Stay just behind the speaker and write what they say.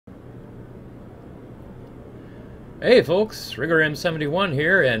Hey folks, RigorM71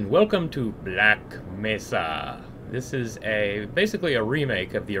 here, and welcome to Black Mesa. This is basically a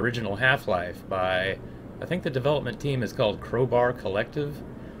remake of the original Half-Life by, I think the development team is called Crowbar Collective.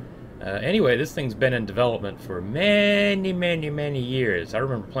 Anyway, this thing's been in development for many years. I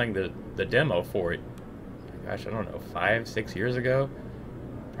remember playing the demo for it, gosh, I don't know, 5, 6 years ago?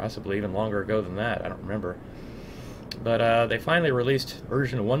 Possibly even longer ago than that, I don't remember. But they finally released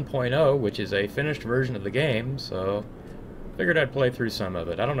version 1.0, which is a finished version of the game, so figured I'd play through some of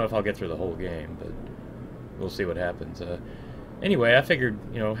it. I don't know if I'll get through the whole game, but we'll see what happens. Anyway, I figured,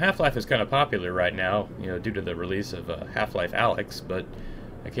 Half-Life is kind of popular right now, due to the release of Half-Life Alyx, but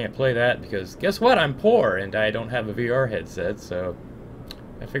I can't play that because, guess what? I'm poor, and I don't have a VR headset, so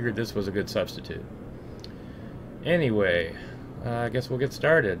I figured this was a good substitute. Anyway, I guess we'll get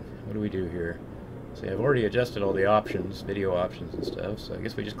started. What do we do here? See, I've already adjusted all the options, video options and stuff, so I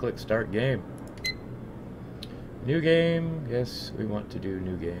guess we just click Start Game. New game, yes, we want to do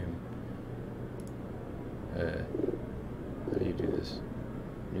new game. How do you do this?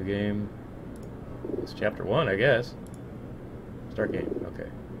 New game, it's chapter 1, I guess. Start game, okay.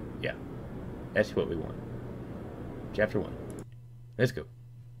 Yeah, that's what we want. Chapter 1. Let's go.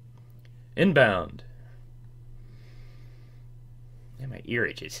 Inbound. Yeah, my ear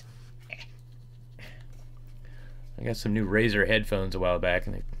itches. I got some new Razer headphones a while back,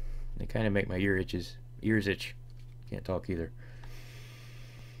 and they kind of make my ears itch. Can't talk either.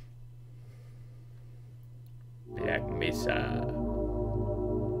 Black Mesa.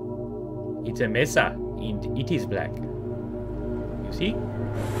 It's a mesa. It is black. You see?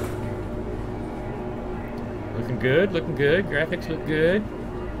 Looking good, looking good. Graphics look good.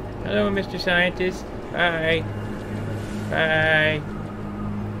 Hello, Mr. Scientist. Bye. Bye.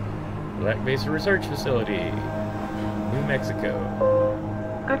 Black Mesa Research Facility. New Mexico.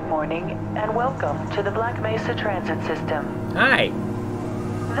 Good morning and welcome to the Black Mesa Transit System. Hi.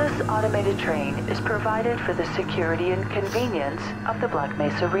 This automated train is provided for the security and convenience of the Black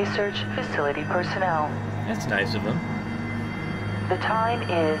Mesa Research Facility personnel. That's nice of them. The time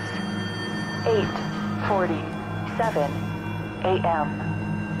is 8:47 a.m.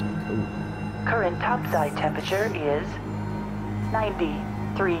 Cool. Current topside temperature is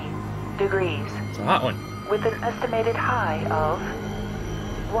 93 degrees. It's a hot one. With an estimated high of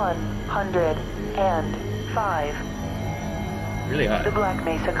 105. Really hot. The Black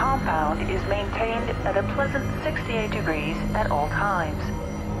Mesa compound is maintained at a pleasant 68 degrees at all times.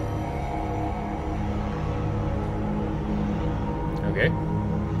 Okay.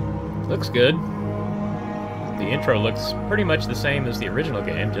 Looks good. The intro looks pretty much the same as the original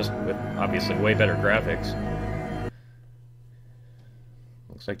game, just with obviously way better graphics.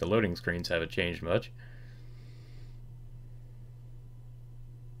 Looks like the loading screens haven't changed much.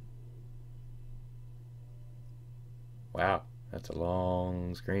 Wow, that's a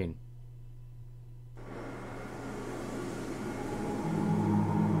long screen.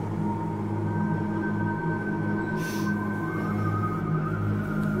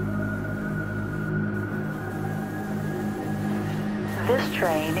 This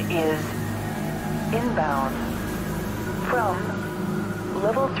train is inbound from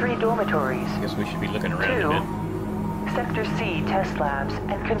Level 3 dormitories I guess we should be looking around a bit. to Sector C test labs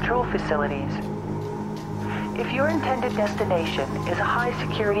and control facilities. If your intended destination is a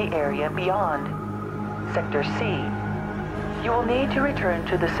high-security area beyond Sector C, you will need to return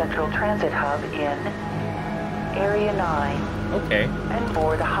to the Central Transit Hub in Area 9 Okay. and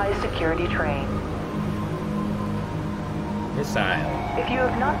board a high-security train. Missile. If you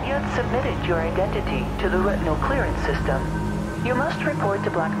have not yet submitted your identity to the retinal clearance system, you must report to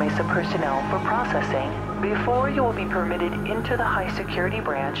Black Mesa personnel for processing before you will be permitted into the high-security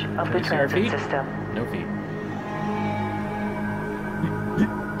branch of the Can you see our transit feet? system. No feet.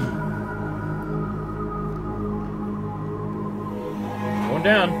 Going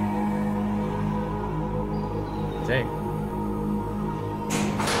down. Dang.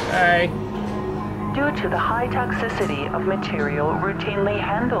 Hi. Due to the high toxicity of material routinely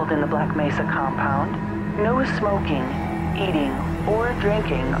handled in the Black Mesa compound, no smoking, eating, or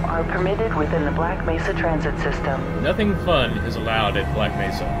drinking are permitted within the Black Mesa transit system. Nothing fun is allowed at Black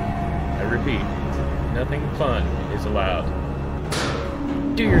Mesa. I repeat, nothing fun is allowed.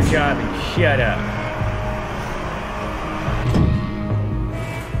 Do your job and shut up.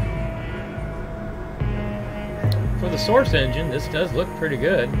 For the source engine, this does look pretty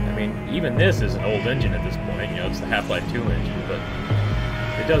good. I mean, even this is an old engine at this point. It's the Half-Life 2 engine, but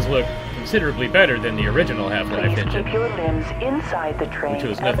It does look considerably better than the original Half-Life Please engine, keep your limbs inside the train which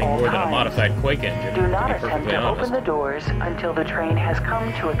was at nothing all more than a times. modified Quake engine, Do not to be attempt perfectly to honest. open the doors until the train has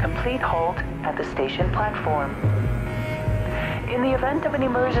come to a complete halt at the station platform. In the event of an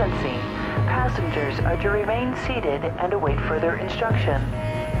emergency, passengers are to remain seated and await further instruction.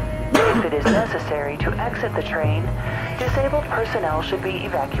 If it is necessary to exit the train, disabled personnel should be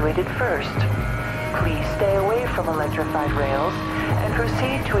evacuated first. Please stay away from electrified rails and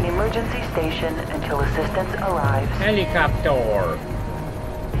proceed to an emergency station until assistance arrives. Helicopter!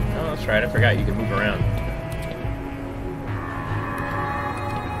 Oh, that's right, I forgot you can move around.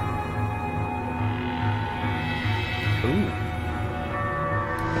 Ooh.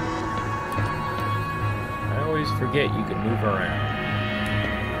 I always forget you can move around.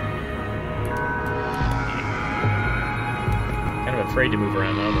 Kind of afraid to move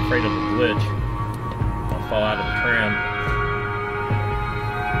around though. I'm afraid of the glitch. I'll fall out of the tram.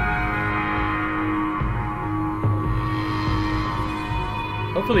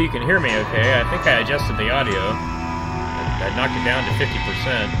 Hopefully you can hear me okay. I think I adjusted the audio. I knocked it down to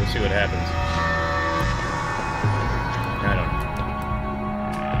 50%. We'll see what happens. I don't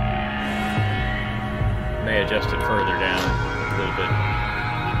know. May adjust it further down a little bit.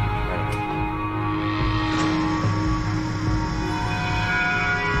 I don't know.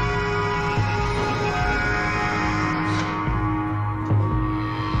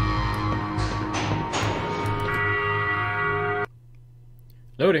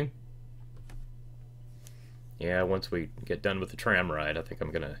 Loading. Yeah, once we get done with the tram ride, I think I'm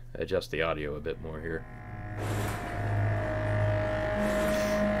going to adjust the audio a bit more here.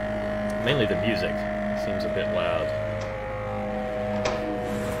 Mainly the music. It seems a bit loud.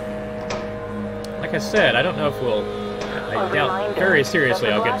 Like I said, I don't know if we'll... I doubt very seriously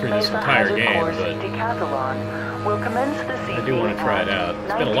I'll get through this entire game, but I do want to try it out.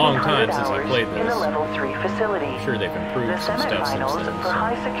 It's been a long time since I played this. I'm sure they've improved some stuff since then. For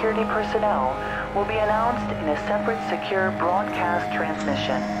high security personnel will be announced in a separate secure broadcast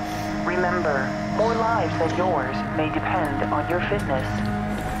transmission. Remember, more lives than yours may depend on your fitness.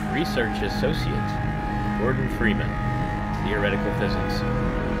 Research Associate, Gordon Freeman, Theoretical Physics.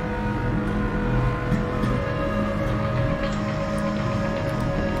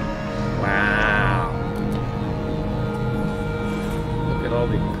 Wow. Look at all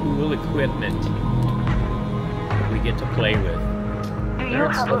the cool equipment that we get to play with. Do you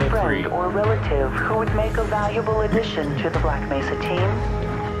have a friend or relative who would make a valuable addition to the Black Mesa team?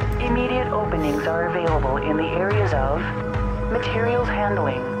 Immediate openings are available in the areas of materials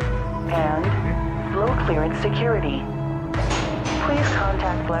handling and flow clearance security. Please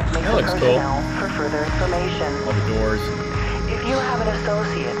contact Black Mesa personnel for further information. All the doors. If you have an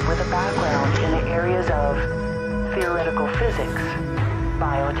associate with a background in the areas of theoretical physics,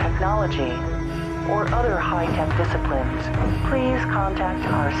 biotechnology, or other high-tech disciplines, please contact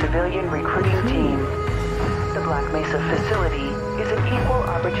our civilian recruiting team. The Black Mesa facility is an equal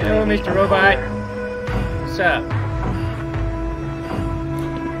opportunity. Hello, Mr. Robot. What's up?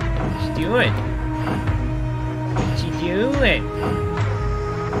 What you doing? What you doing?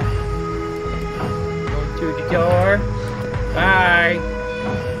 Going through the door. Bye.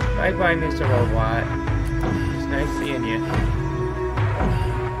 Bye-bye, Mr. Robot. It's nice seeing you.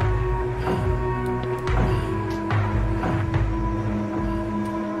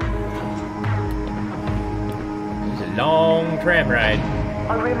 It was a long tram ride.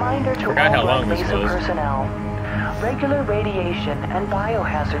 A reminder to all Black Mesa personnel. Regular radiation and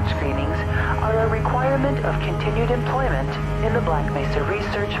biohazard screenings are a requirement of continued employment in the Black Mesa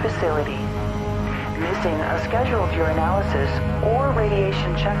Research Facility. Missing a scheduled urinalysis or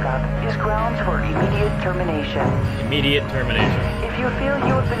radiation checkup is grounds for immediate termination. Immediate termination. If you feel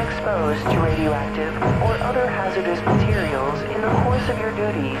you have been exposed to radioactive or other hazardous materials in the course of your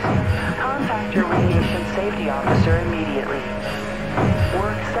duties, contact your radiation safety officer immediately.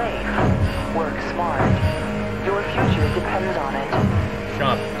 Work safe. Work smart. Your future depends on it.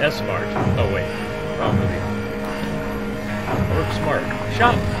 Shop S-Smart. Oh wait, wrong movie. Work smart.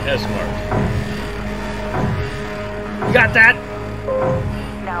 Shop S-Smart. You got that?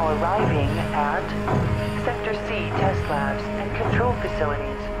 Now arriving at Sector C test labs and control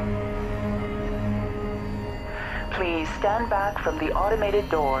facilities. Please stand back from the automated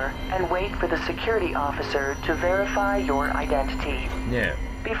door and wait for the security officer to verify your identity. Yeah.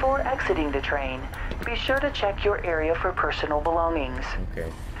 Before exiting the train, be sure to check your area for personal belongings.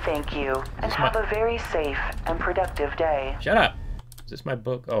 Okay. Thank you, and have a very safe and productive day. Shut up! Is this my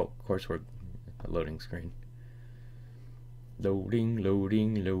book? Oh, of course we're a loading screen. Loading,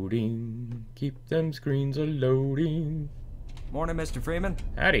 loading, loading. Keep them screens a-loading. Morning, Mr. Freeman.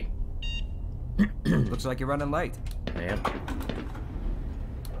 Howdy. Looks like you're running late. I am.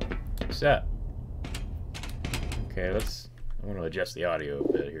 What's up? Okay, I want to adjust the audio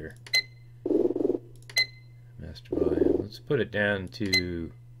a bit here. Master volume. Let's put it down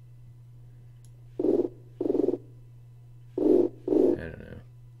to... I don't know.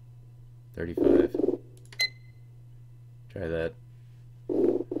 35. Try that.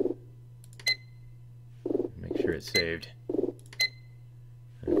 Make sure it's saved.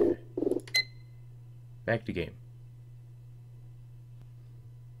 Okay. Back to game.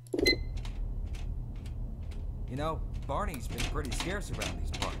 You know, Barney's been pretty scarce around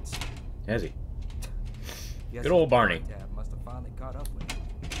these parts. Has he? Guess Good old the Barney. tab must have finally caught up with him.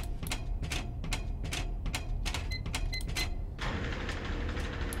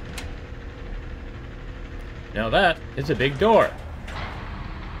 Now that is a big door.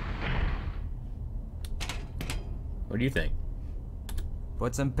 What do you think?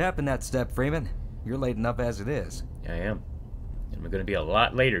 Put some pep in that step, Freeman. You're late enough as it is. I am. And we're going to be a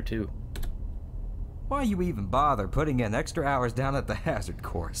lot later, too. Why you even bother putting in extra hours down at the hazard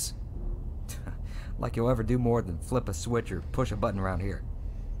course? Like you'll ever do more than flip a switch or push a button around here.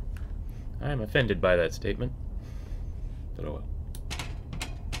 I'm offended by that statement. But oh well.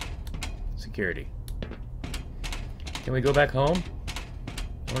 Security. Can we go back home?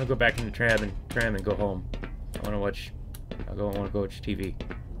 I want to go back in the tram and go home. I want to watch... I want to go watch TV.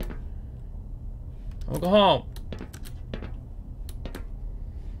 I want to go home.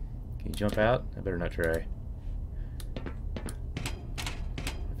 Can you jump out? I better not try.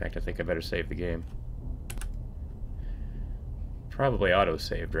 In fact, I think I better save the game. Probably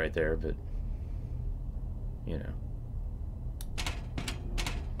auto-saved right there, but... you know.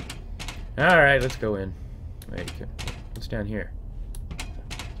 Alright, let's go in. Wait, what's down here?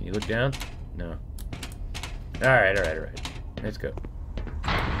 Can you look down? No. Alright. Let's go.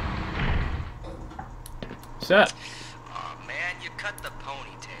 What's up? Aw, man, you cut the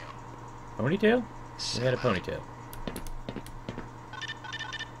ponytail. Ponytail? We had a ponytail.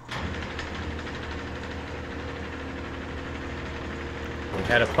 We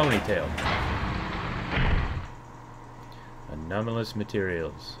had a ponytail. Anomalous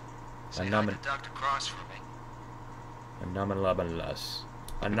materials. Say hi to Dr. Cross for me. Anomalous.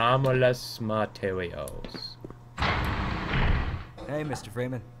 Anomalous materials. Hey, Mr.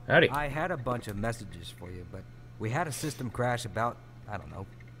 Freeman. Howdy. I had a bunch of messages for you, but we had a system crash about, I don't know,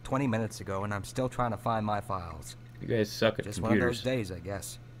 20 minutes ago, and I'm still trying to find my files. You guys suck at Just computers. one of those days, I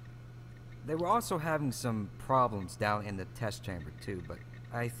guess. They were also having some problems down in the test chamber, too, but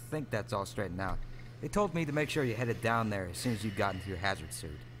I think that's all straightened out. They told me to make sure you headed down there as soon as you got into your hazard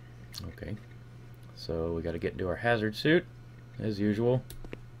suit. Okay. So we gotta get into our hazard suit, as usual.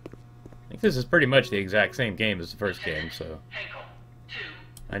 I think this is pretty much the exact same game as the first game, so...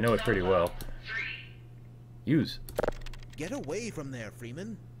 I know it pretty well. Use. Get away from there,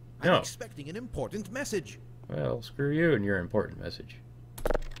 Freeman. No. I'm expecting an important message. Well, screw you and your important message.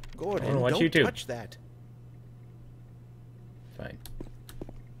 Gordon, watch don't YouTube. touch that. Fine.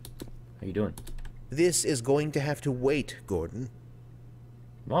 How you doing? This is going to have to wait, Gordon.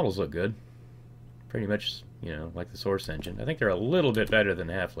 Models look good. Pretty much, you know, like the Source engine. I think they're a little bit better than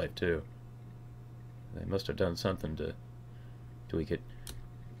Half-Life 2. They must have done something to tweak it.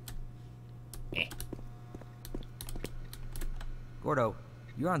 Gordo,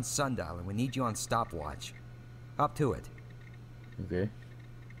 you're on sundial and we need you on stopwatch. Up to it. Okay.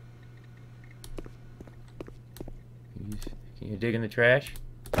 Can you dig in the trash?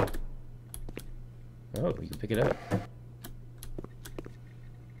 Oh, you can pick it up.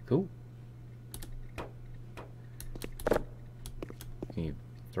 Cool. Can you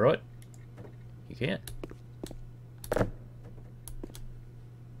throw it? You can't.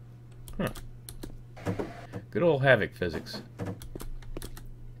 Huh. Good old Havoc physics.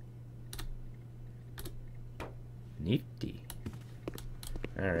 Nifty.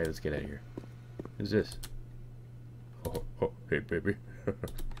 Alright, let's get out of here. Who's this? Oh, hey, baby.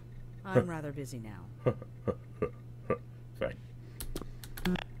 I'm rather busy now. Fine.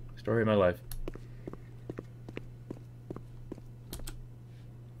 Story of my life.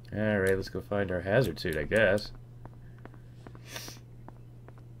 Alright, let's go find our hazard suit, I guess.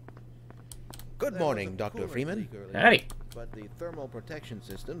 Good morning, Dr. Freeman. Howdy. But the thermal protection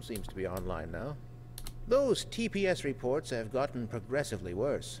system seems to be online now. Those TPS reports have gotten progressively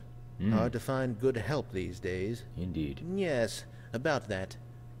worse. Hard to find good help these days. Indeed. Yes, about that.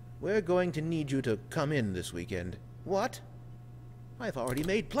 We're going to need you to come in this weekend. What? I've already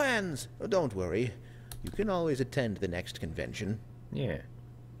made plans. Oh, don't worry. You can always attend the next convention. Yeah.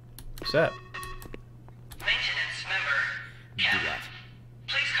 What's up? Maintenance member. Captain,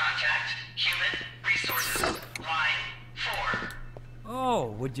 please contact Human Resources Line 4.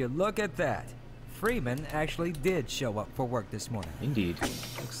 Oh, would you look at that? Freeman actually did show up for work this morning. Indeed.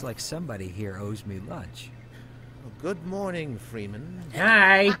 Looks like somebody here owes me lunch. Well, good morning, Freeman.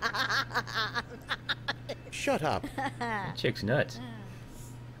 Hi! Shut up. That chick's nuts.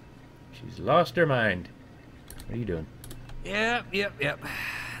 She's lost her mind. What are you doing? Yep.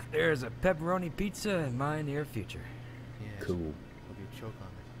 There's a pepperoni pizza in my near future. Yes. Cool. Hope you choke on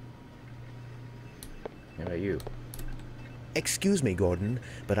it. How about you? Excuse me, Gordon,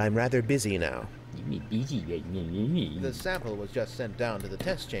 but I'm rather busy now. You busy. The sample was just sent down to the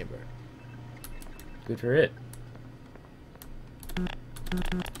test chamber. Good for it.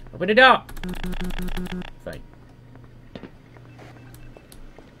 Open the door! Fine.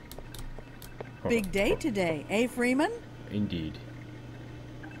 Big day today, eh, Freeman? Indeed.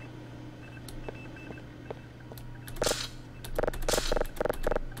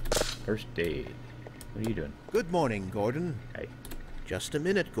 First aid. What are you doing? Good morning, Gordon. Hey. Just a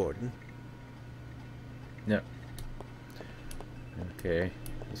minute, Gordon. No. Okay.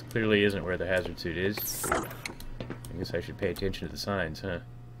 This clearly isn't where the hazard suit is. I guess I should pay attention to the signs, huh?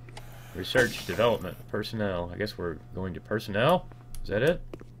 Research, development, personnel. I guess we're going to personnel? Is that it?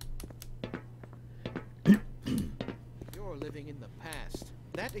 You're living in the past.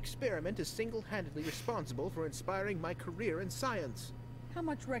 That experiment is single-handedly responsible for inspiring my career in science. How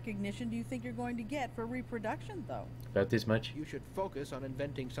much recognition do you think you're going to get for reproduction, though? About this much? You should focus on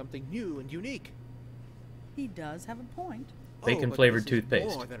inventing something new and unique. He does have a point. Bacon-flavored but this is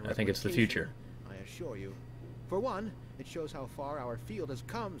toothpaste. more than I think it's the replication, future. I assure you. For one, it shows how far our field has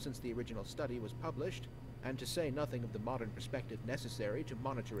come since the original study was published, and to say nothing of the modern perspective necessary to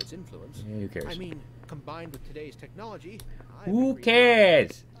monitor its influence. Yeah, who cares? I mean, combined with today's technology, Who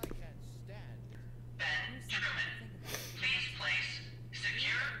cares? I can't stand. Ben Truman, please place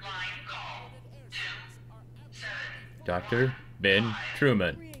secure line call 27. Dr. Ben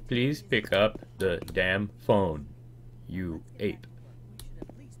Truman, please pick up the damn phone. You ape.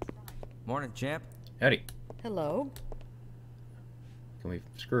 Morning, champ. Howdy. Hello? Can we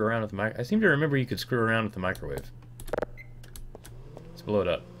screw around with the mic? I seem to remember you could screw around with the microwave. Let's blow it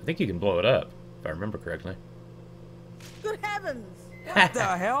up. I think you can blow it up, if I remember correctly. Good heavens! What the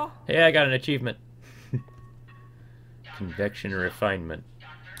hell? Hey, I got an achievement. Convection refinement.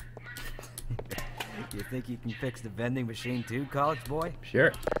 You think you can fix the vending machine too, college boy?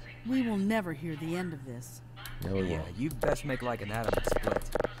 Sure. We will never hear the end of this. No, we Yeah, won't. you best make like an atom split.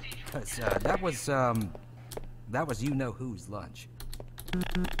 Cause that was you know who's lunch.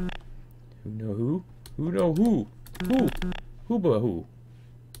 Who know who? Who know who? Who? Who but who?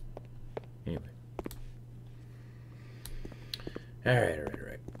 Anyway.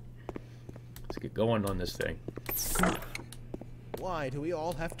 Alright. Let's get going on this thing. Why do we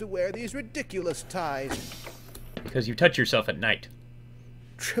all have to wear these ridiculous ties? Because you touch yourself at night.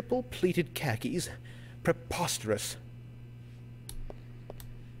 Triple pleated khakis? Preposterous.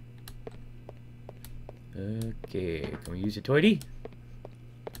 Okay, can we use your toity?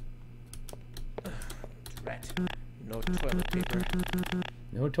 Rat. No toilet paper.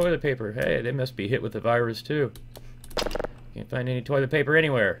 No toilet paper. Hey, they must be hit with the virus too. Can't find any toilet paper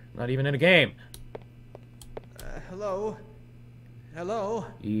anywhere. Not even in a game. Hello? Hello?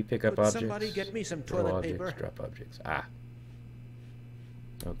 You pick up Could objects. somebody get me some throw toilet objects, paper? drop objects. Ah.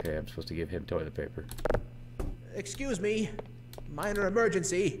 Okay, I'm supposed to give him toilet paper. Excuse me. Minor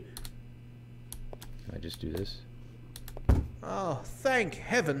emergency. Can I just do this? Oh, thank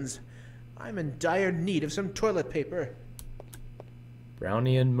heavens. I'm in dire need of some toilet paper.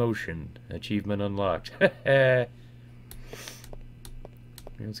 Brownian motion. Achievement unlocked. Let's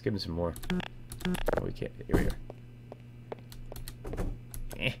give him some more. Oh, we can't. Here we are.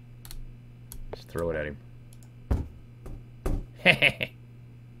 Just throw it at him.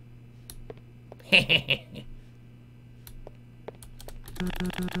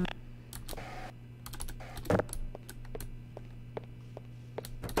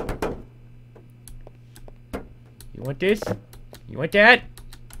 You want this? You want that?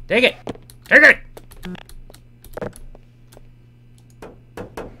 Take it! Take it!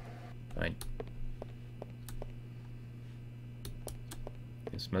 Fine.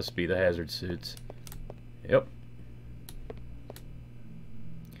 This must be the hazard suits. Yep.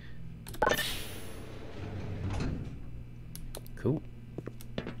 Cool.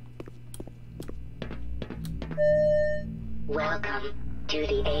 Welcome to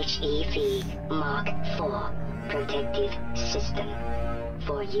the HEV Mark IV protective system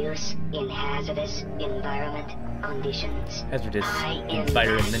for use in hazardous environment conditions. Hazardous High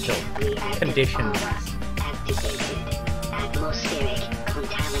environmental impact reactive conditions. powers activated. Atmospheric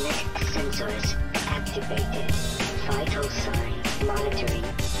contaminant sensors activated. Vital sign monitoring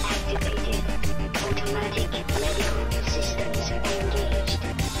activated. Automatic medical systems engaged.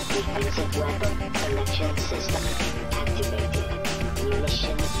 Defensive weapon selection system activated.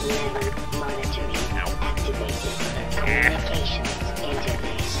 Munition level monitoring activated. Communications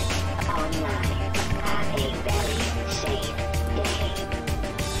interface online. Have a very safe day.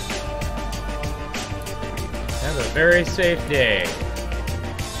 Have a very safe day.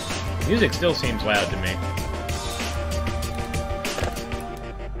 Music still seems loud to me.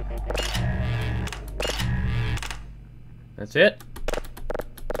 That's it?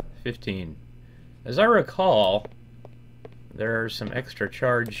 15. As I recall, there are some extra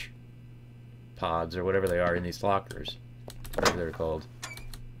charge pods or whatever they are in these lockers. Whatever they're called.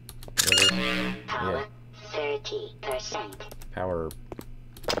 Power 30%. Power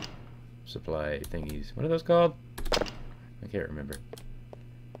supply thingies. What are those called? I can't remember.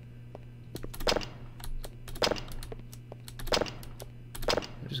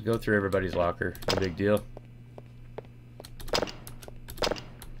 I'll just go through everybody's locker. No big deal.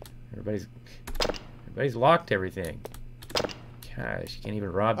 Everybody's locked everything. Gosh, you can't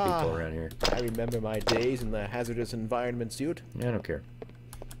even rob people around here. I remember my days in the hazardous environment suit. I don't care.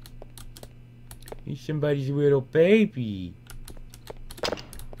 He's somebody's little baby.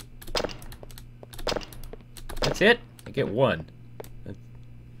 That's it? I get one.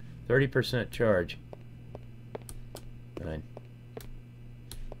 30% charge. Fine.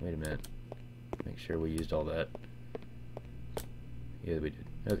 Wait a minute. Make sure we used all that. Yeah, we did.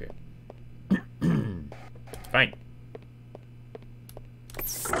 Okay. Fine.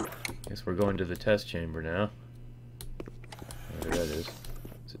 Guess we're going to the test chamber now. Whatever that is.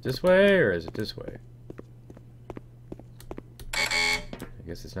 Is it this way or is it this way? I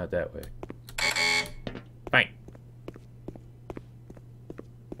guess it's not that way. Fine.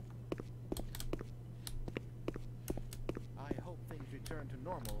 I hope things return to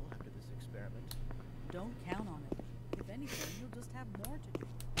normal after this experiment. Don't count on it. If anything, you'll just have more to do.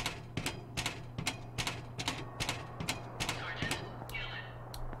 Sergeant Gillen,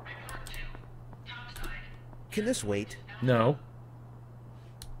 report to topside. Can this wait? No.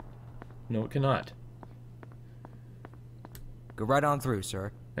 No, it cannot. Go right on through,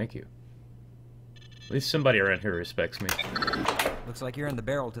 sir. Thank you. At least somebody around here respects me. Looks like you're in the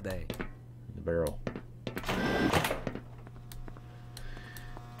barrel today. The barrel.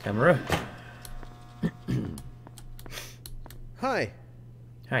 Camera. Hi.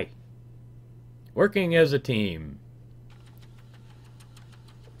 Hi. Working as a team.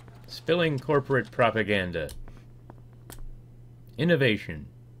 Spilling corporate propaganda. Innovation.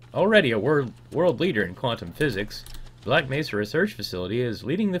 Already a world leader in quantum physics, Black Mesa Research Facility is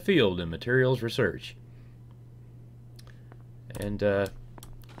leading the field in materials research. And,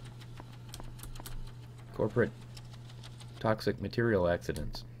 corporate toxic material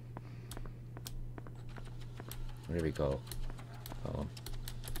accidents. Whatever you call them.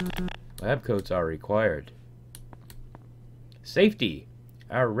 Lab coats are required. Safety.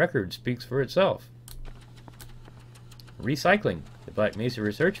 Our record speaks for itself. Recycling. The Black Mesa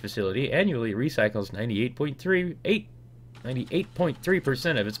Research Facility annually recycles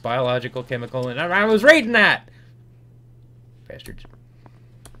 98.3% of its biological, chemical, and I was reading that! Bastards.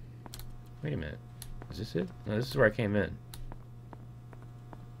 Wait a minute. Is this it? No, this is where I came in.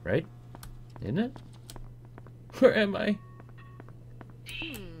 Right? Isn't it? Where am I?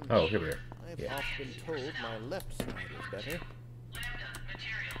 Oh, here we are. I've Yeah. often told my left side is better. Lambda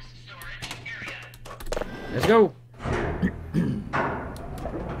materials storage area. Let's go!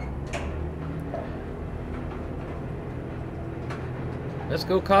 Let's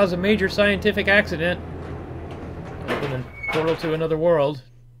go cause a major scientific accident. Open a portal to another world.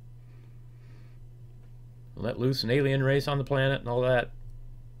 Let loose an alien race on the planet and all that.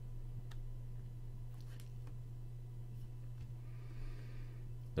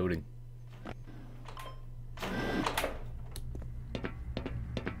 Loading.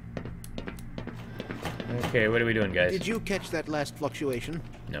 Okay, what are we doing, guys? Did you catch that last fluctuation?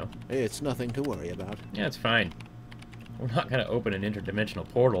 No. It's nothing to worry about. Yeah, it's fine. We're not going to open an interdimensional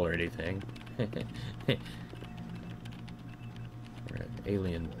portal or anything. Or an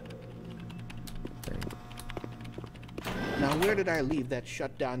alien thing. Now, where did I leave that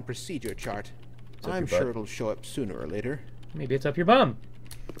shutdown procedure chart? It's up I'm your sure butt. it'll show up sooner or later. Maybe it's up your bum.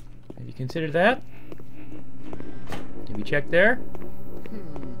 Have you considered that? Have you checked there?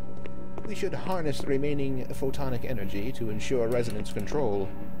 We should harness the remaining photonic energy to ensure resonance control.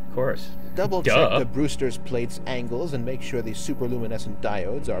 Of course. Double Duh. check the Brewster's plate's angles and make sure the superluminescent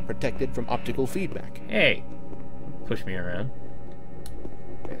diodes are protected from optical feedback. Hey, don't push me around.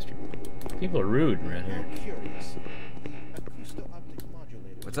 Bastard. People are rude around here. Curious. The acousto-optic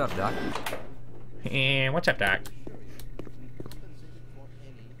modulator. What's up, Doc? What's up, Doc?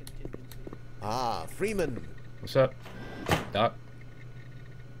 Ah, Freeman. What's up, Doc?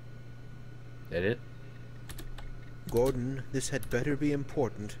 That it? Gordon, this had better be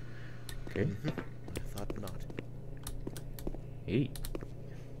important. Okay. I thought not. Hey.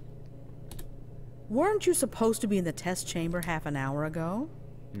 Weren't you supposed to be in the test chamber half an hour ago?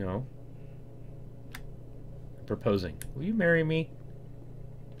 No. I'm proposing. Will you marry me?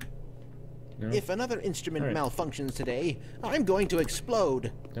 No? If another instrument All right. malfunctions today, I'm going to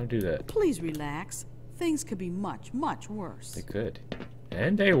explode. Don't do that. Please relax. Things could be much, much worse. They could.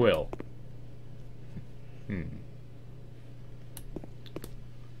 And they will. Can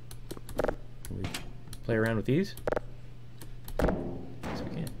we play around with these? Yes, we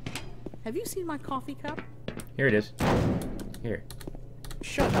can. Have you seen my coffee cup? Here it is. Here.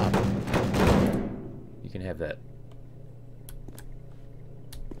 Shut up. You can have that.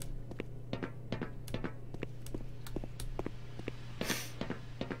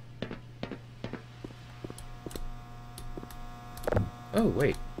 Oh,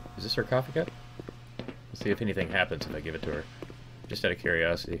 wait. Is this her coffee cup? Let's see if anything happens if I give it to her. Just out of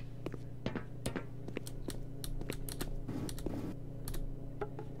curiosity.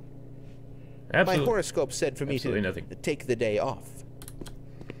 My Absolutely. horoscope said for me to Absolutely nothing. take the day off.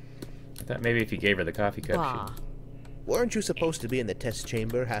 I thought maybe if you gave her the coffee cup, Bah. Weren't you supposed to be in the test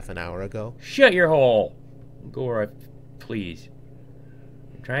chamber half an hour ago? she'd... Shut your hole! Go where I please.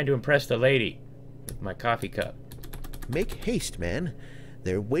 I'm trying to impress the lady with my coffee cup. Make haste, man.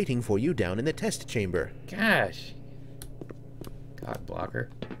 They're waiting for you down in the test chamber. Gosh. God blocker.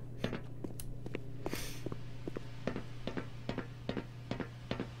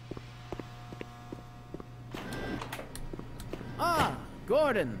 Ah,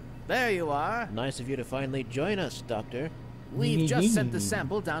 Gordon, there you are. Nice of you to finally join us, Doctor. We've just sent the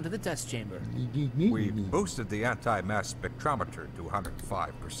sample down to the test chamber. We've boosted the anti-mass spectrometer to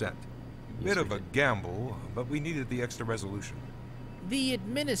 105%. Bit of a gamble, but we needed the extra resolution. The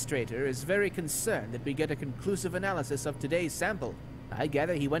administrator is very concerned that we get a conclusive analysis of today's sample. I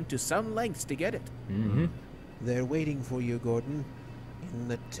gather he went to some lengths to get it. Mm-hmm. They're waiting for you, Gordon. In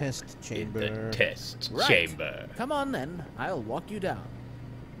the test chamber. In the test Right. chamber. Come on then, I'll walk you down.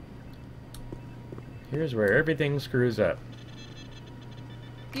 Here's where everything screws up.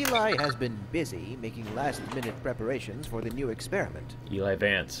 Eli has been busy making last-minute preparations for the new experiment. Eli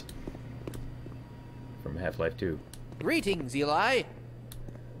Vance. From Half-Life 2. Greetings, Eli.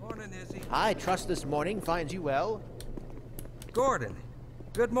 Morning, Izzy. I trust this morning finds you well. Gordon,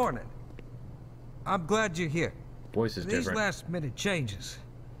 good morning. I'm glad you're here. Voice is These different. last-minute changes,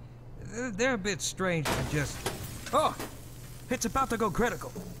 they're a bit strange to just... Oh! It's about to go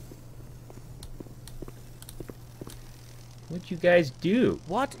critical. What'd you guys do?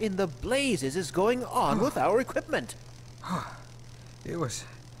 What in the blazes is going on with our equipment? It was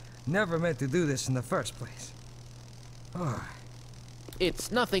never meant to do this in the first place. Oh,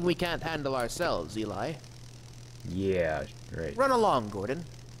 It's nothing we can't handle ourselves, Eli. Yeah, right. Run along, Gordon.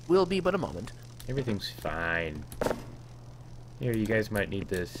 We'll be but a moment. Everything's fine. Here, you guys might need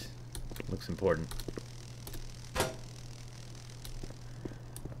this. Looks important.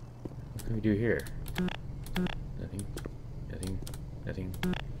 What can we do here? Nothing. Nothing. Nothing.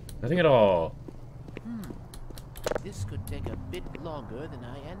 Nothing at all. This could take a bit longer than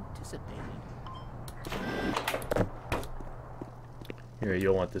I anticipated. Here,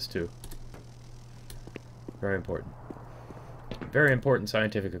 you'll want this too. Very important. Very important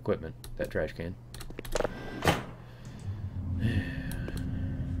scientific equipment, that trash can.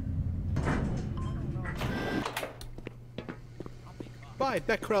 By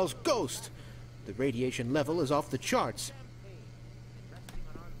Becquerel's ghost! The radiation level is off the charts.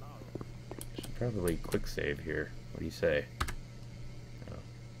 Should probably quick save here. What do you say? Oh.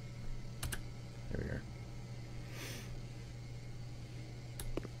 There we are.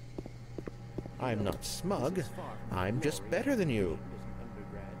 I'm not smug. I'm just better than you.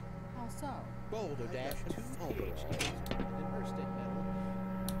 How so? Boulder Dash 2 PhDs in Erskine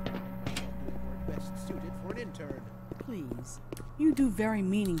Metal. Best suited for an intern. Please. You do very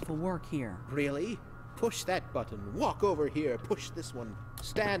meaningful work here. Really? Push that button. Walk over here. Push this one.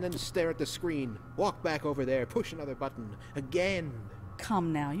 Stand and stare at the screen. Walk back over there. Push another button. Again.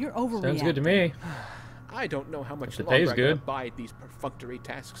 Come now, you're overreacting. Sounds good to me. I don't know how much If it longer pays I can good. abide these perfunctory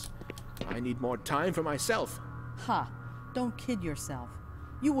tasks. I need more time for myself. Ha! Don't kid yourself.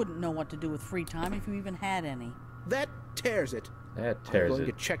 You wouldn't know what to do with free time if you even had any. That tears it. That I'm tears going it.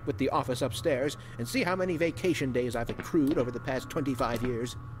 to check with the office upstairs and see how many vacation days I've accrued over the past 25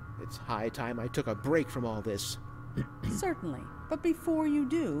 years. It's high time I took a break from all this. Certainly. But before you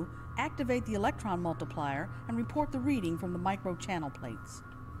do, activate the electron multiplier and report the reading from the micro channel plates.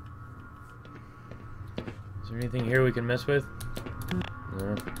 Is there anything here we can mess with?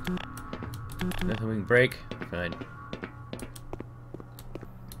 No. Nothing we can break? Fine.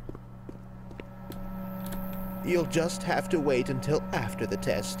 You'll just have to wait until after the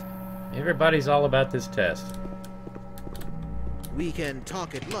test. Everybody's all about this test. We can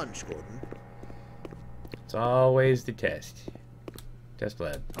talk at lunch, Gordon. It's always the test. Test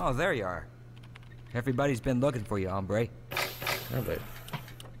lab. Oh, there you are. Everybody's been looking for you, hombre. Oh, but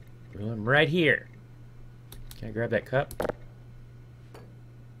well, I'm right here. Can I grab that cup?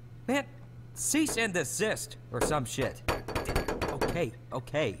 Man, cease and desist, or some shit. Okay,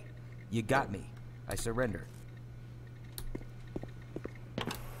 okay. You got me. I surrender.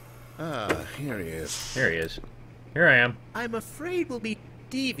 Ah, here he is. Here he is. Here I am. I'm afraid we'll be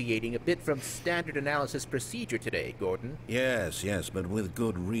deviating a bit from standard analysis procedure today, Gordon. Yes, but with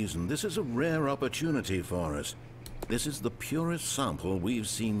good reason. This is a rare opportunity for us. This is the purest sample we've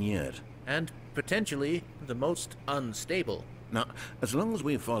seen yet. And potentially the most unstable. Now, as long as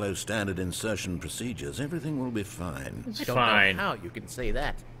we follow standard insertion procedures, everything will be fine. It's I don't fine. know how you can say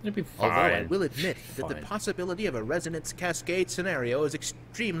that. It'll be fine. Although I will admit that the Fine. possibility of a resonance cascade scenario is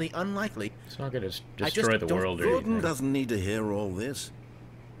extremely unlikely. It's not going to I just destroy the don't- world or Gordon anything. doesn't need to hear all this.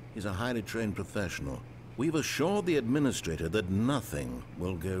 He's a highly trained professional. We've assured the administrator that nothing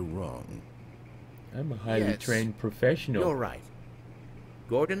will go wrong. I'm a highly Yes, trained professional. You're right.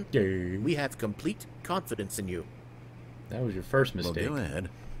 Gordon, Yeah. we have complete confidence in you. That was your first Well, mistake. go ahead.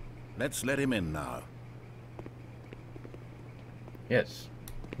 Let's let him in now. Yes.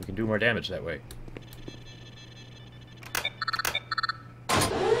 We can do more damage that way.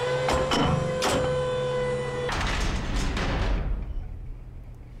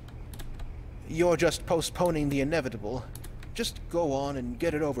 You're just postponing the inevitable. Just go on and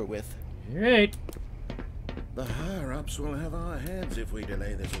get it over with. Alright. The higher-ups will have our heads if we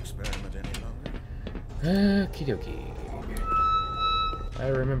delay this experiment any longer. Okie dokie. I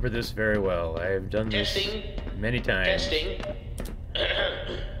remember this very well. I have done this Testing. many times. Testing.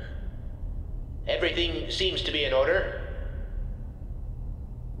 Everything seems to be in order.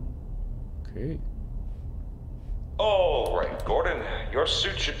 Okay. All right, Gordon. Your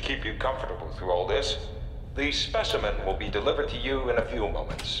suit should keep you comfortable through all this. The specimen will be delivered to you in a few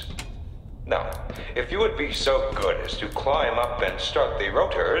moments. Now, if you would be so good as to climb up and start the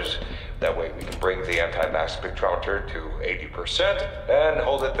rotors, that way we can bring the anti-mass spectrometer to 80% and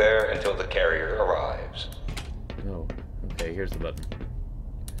hold it there until the carrier arrives. Oh, okay, here's the button.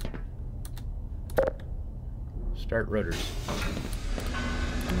 Start rotors.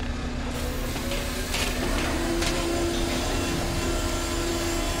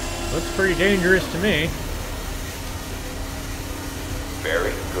 Looks pretty dangerous to me.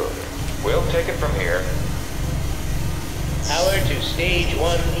 Very good. We'll take it from here. Power to stage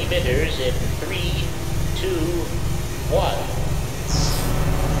 1 emitters in 3, 2, 1.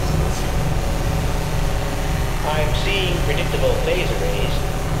 I'm seeing predictable phase arrays.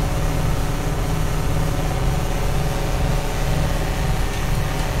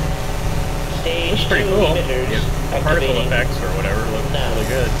 Stage Looks pretty 2 cool. emitters Yeah, particle activating. effects or whatever look Now. really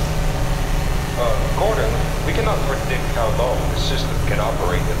good. Gordon, we cannot predict how long the system can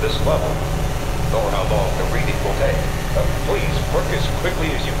operate at this level, nor how long the reading will take. Please work as quickly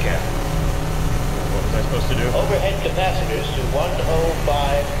as you can. What was I supposed to do? Overhead capacitors to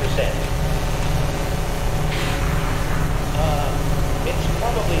 105%. It's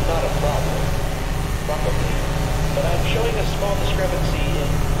probably not a problem. Probably. But I'm showing a small discrepancy in...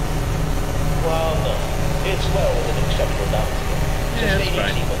 Well, no. It's well within acceptable bounds. Yeah, that's Sustaining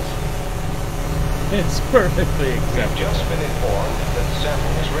fine. sequence. It's perfectly We've acceptable. just been informed that the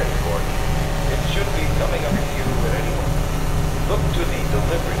sample is ready, Gordon. It should be coming up to you at any moment. Look to the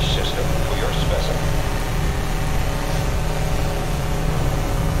delivery system for your specimen.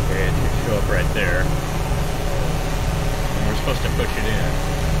 Okay, it should show up right there. And we're supposed to push it in.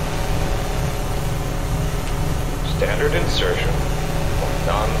 Standard insertion or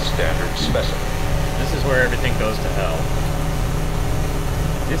non-standard specimen. This is where everything goes to hell.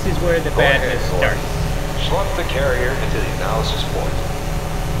 This is where the Go badness ahead, Gordon. starts. Slot the carrier into the analysis point.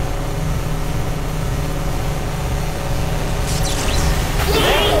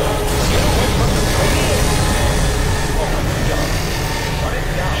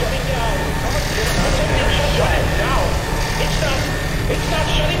 It's not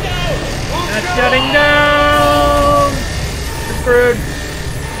shutting down! Not shutting down! The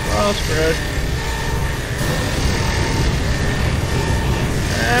all screwed.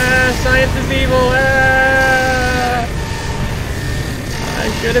 Ah, science is evil. Ah! I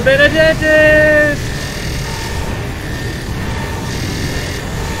should have been a dentist.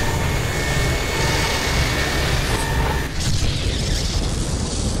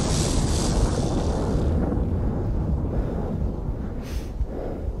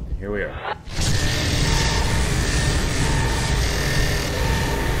 Here we are.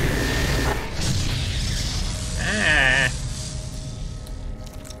 Ah!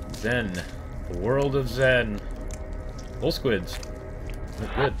 Zen. The world of Zen. Bull squids.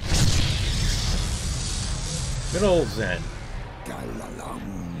 Look good. Good old Zen.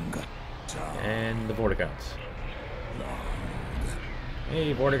 And the Vortigons.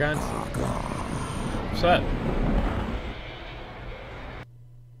 Hey, Vortigons. What's up?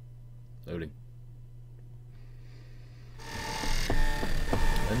 Loading.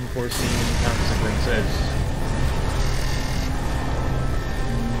 Unforeseen consequences.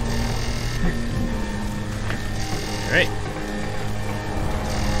 Alright.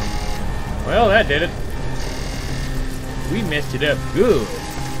 Well, that did it. We messed it up good.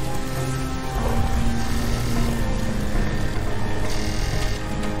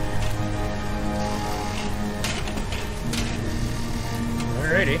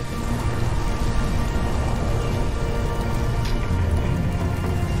 Alrighty.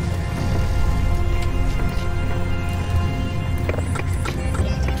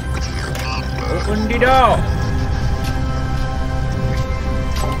 Open the door.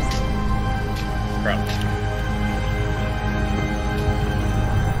 Crouch.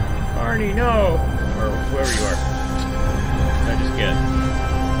 Arnie, no! Or whoever you are. I just get. I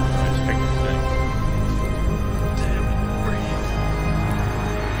just picked this thing.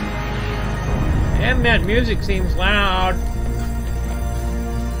 And that music seems loud.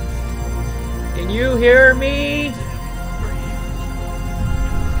 Can you hear me?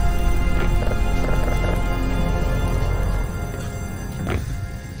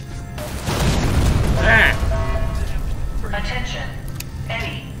 Attention.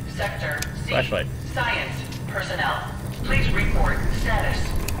 Any Sector C Flashlight. science personnel, please report status.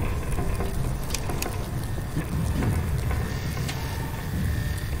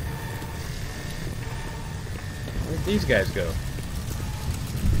 Where'd these guys go?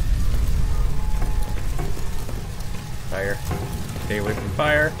 Fire. Stay away from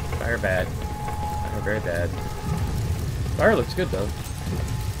fire. Fire bad. Fire very bad. Fire looks good though.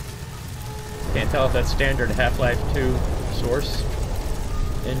 Can't tell if that's standard Half-Life 2 source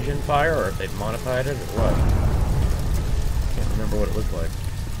engine fire or if they've modified it or what. Can't remember what it looked like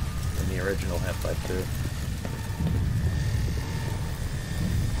in the original Half-Life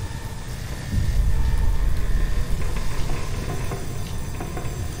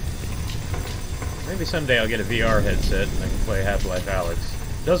 2. Maybe someday I'll get a VR headset and I can play Half-Life Alyx.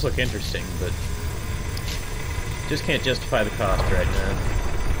 It does look interesting, but just can't justify the cost right now.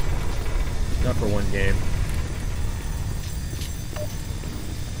 Not for one game.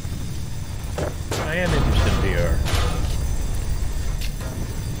 I am interested in VR.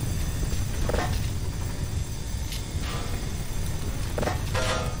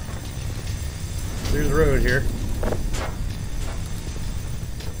 There's a road here.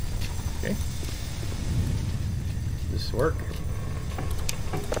 Okay. Does this work?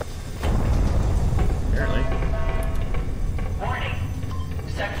 Apparently. Warning.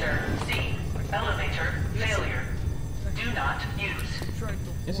 Sector C. Elevator failure. Do not use.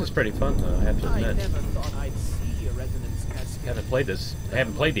 This is pretty fun though, I have to admit. never thought I'd see a resonance cascade. I haven't played this. I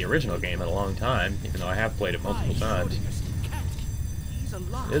haven't played the original game in a long time, even though I have played it multiple times.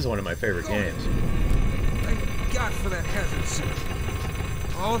 It is one of my favorite games. Thank God for that hazard suit.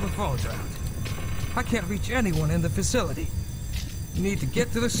 All the phones are out. I can't reach anyone in the facility. You need to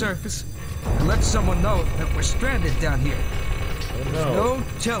get to the surface and let someone know that we're stranded down here. Let There's no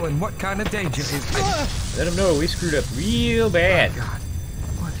telling what kind of danger is. Let them know we screwed up real bad. Oh God,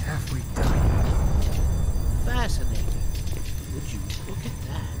 what have we done? Fascinating. Would you look at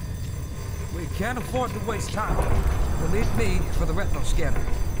that? We can't afford to waste time. You'll need me for the retinal scanner.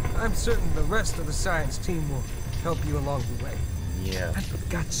 I'm certain the rest of the science team will help you along the way. Yeah. And for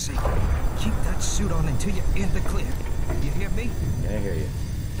God's sake, keep that suit on until you're in the clear. You hear me? Yeah, I hear you.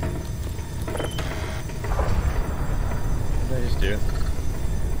 What did I just do?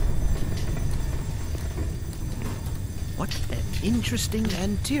 What an interesting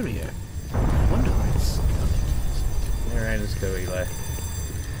interior. I wonder where it's coming. Alright, let's go, Eli.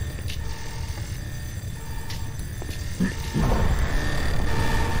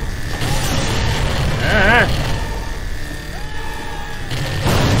 Ah!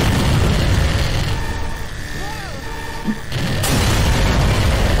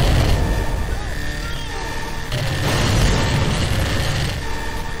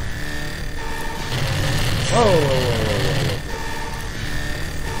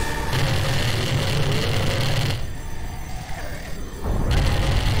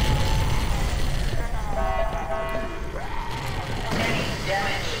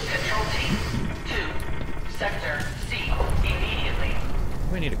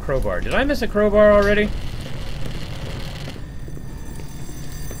 We need a crowbar. Did I miss a crowbar already? I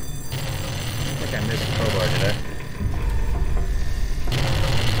think I missed a crowbar, did I?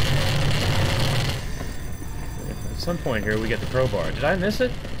 At some point here we get the crowbar. Did I miss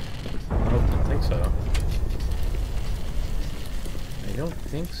it? I don't think so. I don't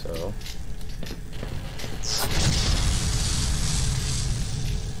think so.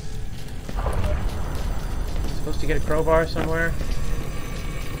 Supposed to get a crowbar somewhere?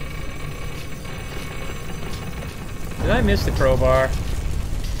 Did I miss the crowbar?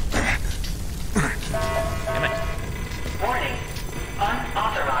 Damn it. Warning.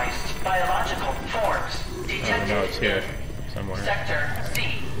 Unauthorized biological forms detected Oh no, it's here. Somewhere. Sector C.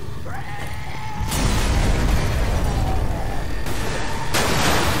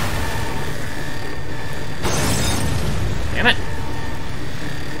 Damn it!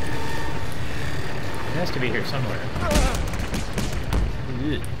 It has to be here somewhere. Ugh.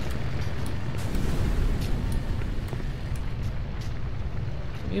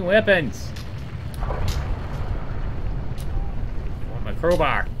 Give me weapons! I want my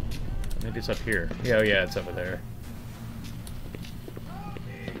crowbar! Maybe it's up here. Yeah, oh yeah, it's over there.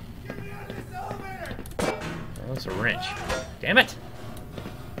 Oh, it's a wrench. Damn it!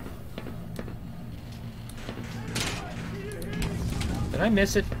 Did I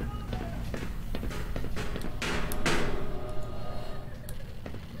miss it?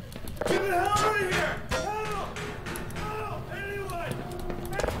 Get the hell out of here! Help! Help! Anyone!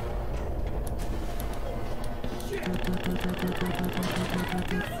 Shit! Get the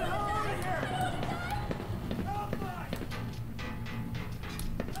hell out of here! Help us!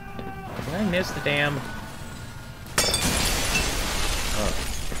 Did I miss the damn... Oh.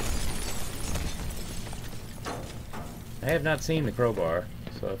 I have not seen the crowbar,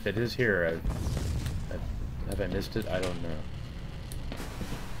 so if it is here, have I missed it? I don't know.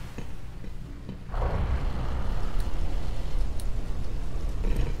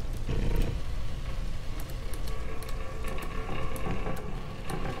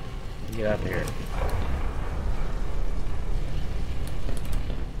 Get out of here.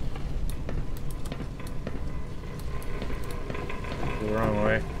 Go the wrong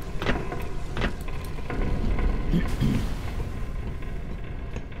way.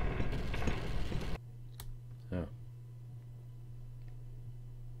 Oh.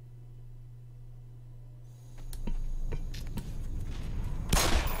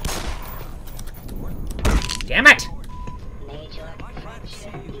 Damn it!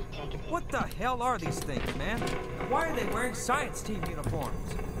 What the hell are these things, man? Why are they wearing science team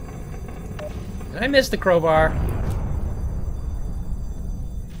uniforms? Did I miss the crowbar?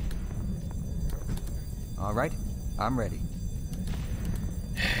 All right, I'm ready.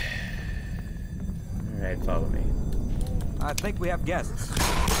 Alright, follow me. I think we have guests.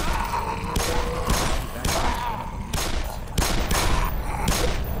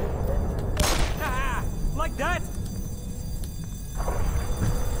 Ah, like that?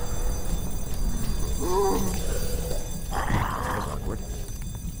 Awkward.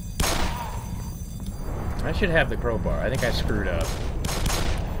 I should have the crowbar. I think I screwed up.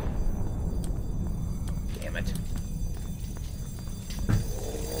 Damn it.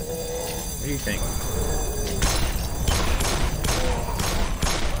 What do you think?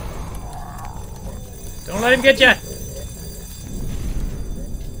 Don't let him get you!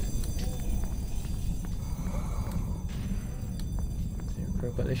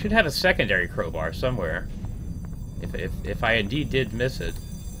 But they should have a secondary crowbar somewhere. If I indeed did miss it.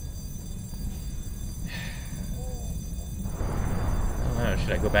 I don't know,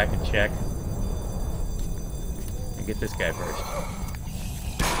 should I go back and check? And get this guy first.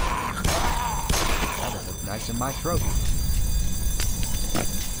 That would look nice in my throat. Oh,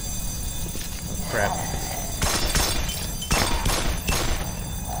 crap.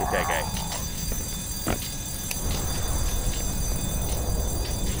 Get that guy.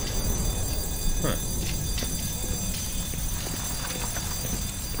 Huh.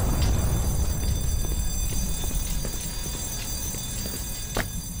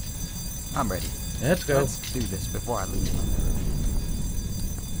 I'm ready. Let's go. Let's do this before I lose my nerve.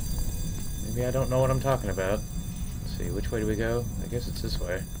 Maybe I don't know what I'm talking about. Let's see, which way do we go? I guess it's this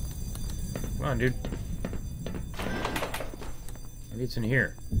way. Come on, dude. Maybe it's in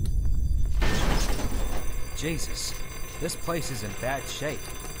here. Jesus, this place is in bad shape.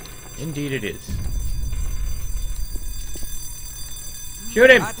 Indeed it is.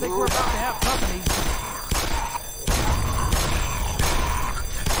 Shoot him! I think we're about to have company.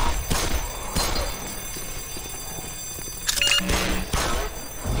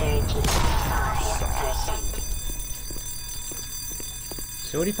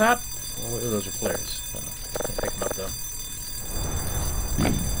 Sody pop? Oh, those are flares. Oh, can't pick them up though.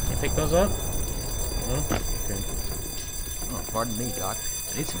 Can't pick those up? Oh, okay. Oh, pardon me, Doc.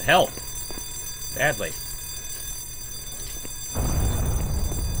 I need some help. Badly.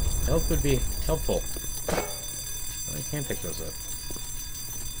 Help would be helpful. I can't pick those up.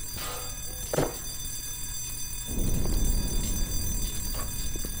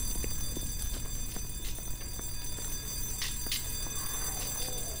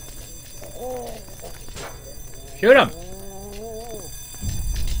 Shoot him!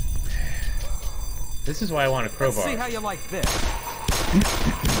 This is why I want a crowbar. Let's see how you like this. You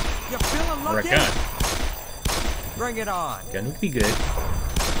feeling Or a lucky? gun. Bring it on. Gun would be good.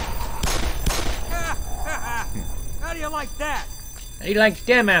 How do you like that? He likes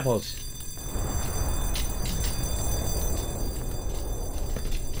damn apples.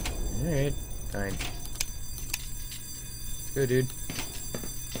 Alright, fine. Let's go, dude.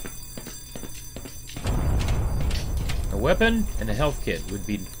 A weapon and a health kit would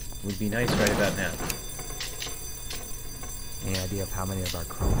be nice right about now. Any idea of how many of our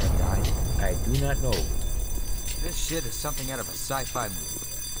crew have died? I do not know. This shit is something out of a sci-fi movie.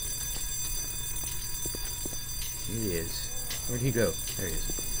 It is. Where'd he go? There he is.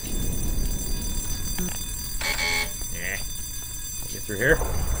 Yeah. Get through here.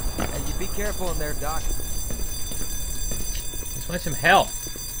 Hey, you be careful in there, Doc. Just want some help.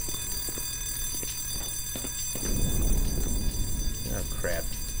 Oh, crap.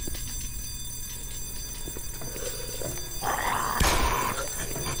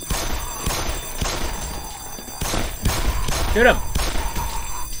 Shoot him!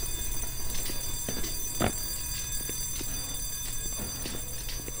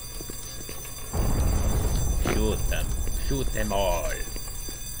 Shoot them. Shoot them all.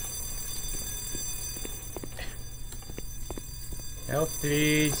 Health,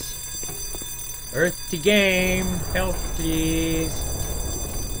 please. Earth to game. Health, please.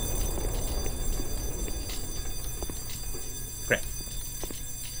 Crap.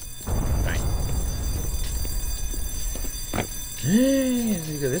 Fine. Does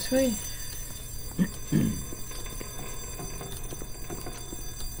we go this way?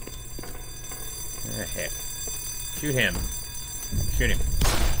 Heck. Shoot him. Shoot him.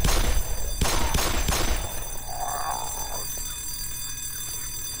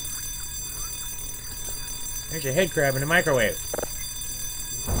 There's a head crab in the microwave.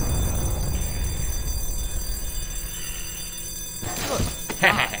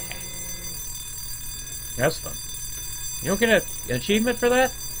 That's fun. You don't get an achievement for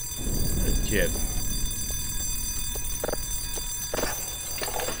that? What a jib.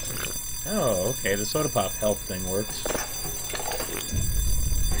 Oh, okay, the soda pop health thing works.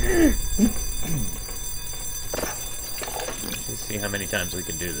 Let's see how many times we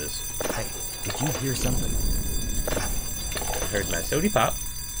can do this. Hey, did you hear something? I heard my soda pop.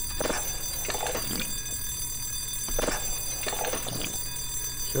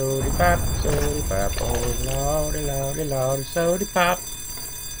 Soda pop, oh lordy, lordy, lordy, soda pop.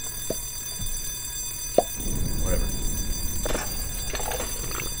 Whatever.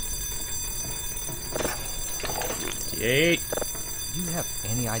 Do you have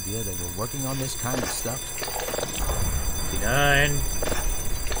any idea they were working on this kind of stuff? 59,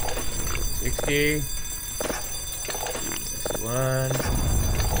 60, 61,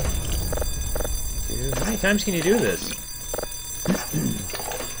 2. How many times can you do this?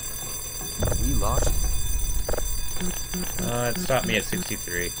 We lost. It stopped me at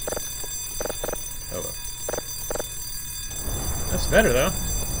 63. Oh well. That's better though.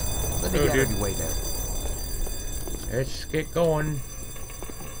 Let me get out of your way there. Let's get going.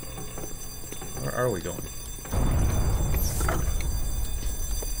 Where are we going?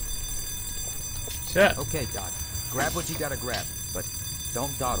 Set. Okay, Doc. Grab what you gotta grab, but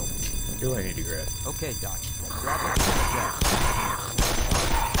don't dawdle. What do I need to grab? Okay, Doc. Grab what you gotta grab.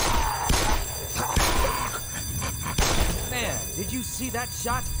 Man, did you see that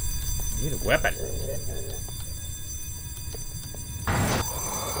shot? I need a weapon.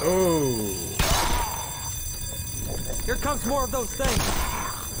 Oh. Here comes more of those things.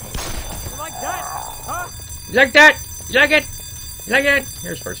 You like that? Huh? You like that? You like it? You like it?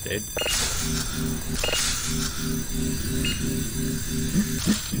 Here's first aid.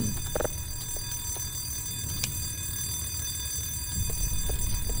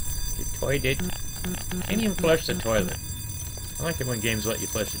 The toilet. Can't even flush the toilet. I like it when games let you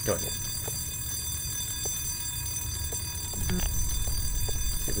flush the toilet.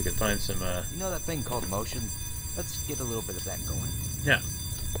 See if we can find some, You know that thing called motion? Let's get a little bit of that going. Yeah.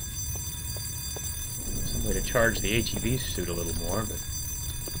 Some way to charge the HEV suit a little more, but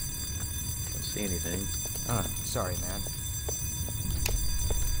see anything. Sorry, man.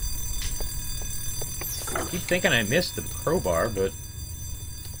 I keep thinking I missed the crowbar, but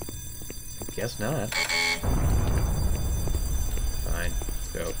I guess not. Fine, let's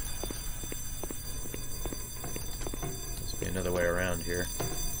go. Must be another way around here.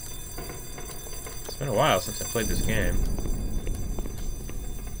 It's been a while since I played this game.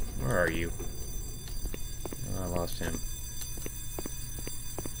 Where are you? Oh, I lost him.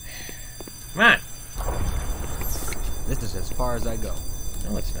 Come on! This is as far as I go.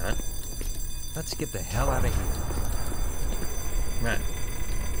 No, it's not. Let's get the hell out of here. Come on.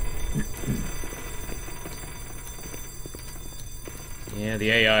 Yeah, the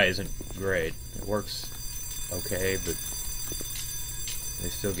AI isn't great. It works okay, but they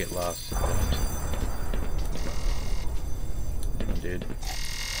still get lost sometimes. Oh, dude.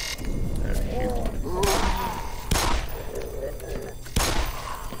 Oh, shoot.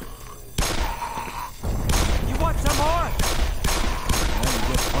 You want some more? Well, you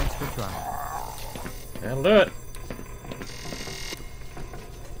get points for trying. That'll do it.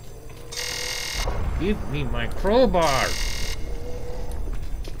 Give me my crowbar.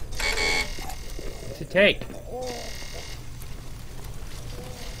 What's it take?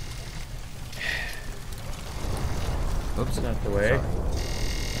 Oops, not the way.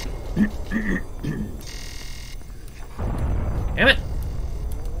 Damn it!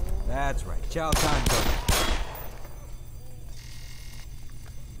 That's right. Chow time goes.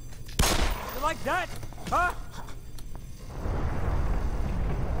 You like that? Huh?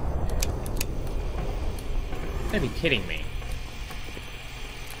 You gotta be kidding me.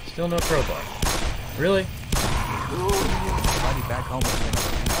 Still no crowbar. Really? Buddy back home with me.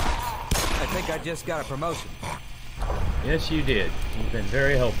 I think I just got a promotion. Yes, you did. You've been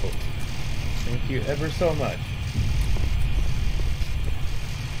very helpful. Thank you ever so much.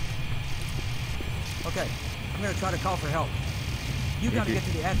 Okay, I'm gonna try to call for help. You gotta get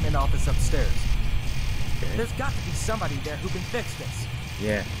to the admin office upstairs. Okay. There's got to be somebody there who can fix this.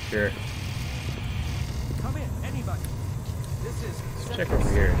 Yeah, sure. Come in, anybody. This is. Let's check over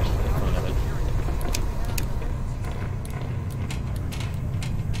here just for the fun of it.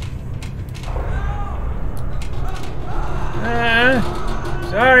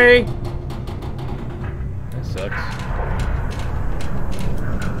 Sorry. That sucks.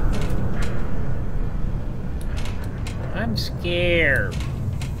 I'm scared.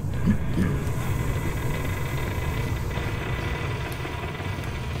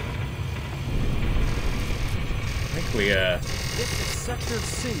 This is Sector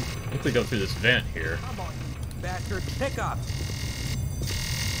C. I think we go through this vent here. Come on, you bastard. Pick up.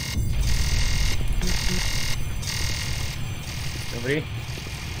 Nobody?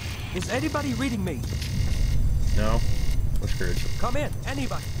 Is anybody reading me? No. We're screwed. Come in,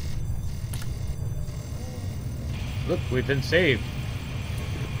 anybody. Look, we've been saved.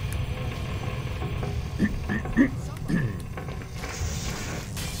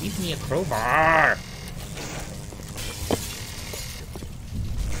 Give me a crowbar.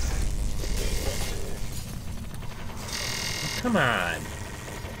 Oh, come on.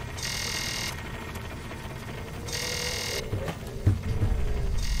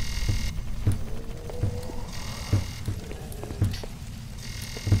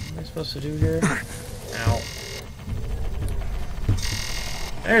 What am I supposed to do here? Ow.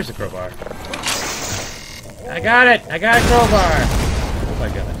 There's the crowbar. I got it! I got a crowbar! Oh my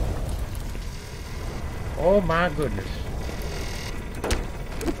god. Oh my goodness.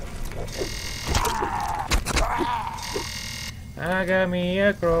 I got me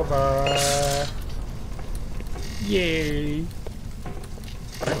a crowbar. Yay.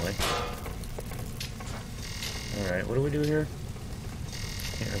 Finally. Alright, what do we do here?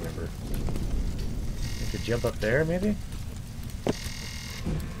 Can't remember. We could jump up there, maybe?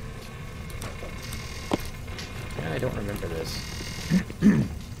 I don't remember this.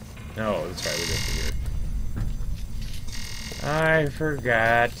 No, that's right, we go through here. I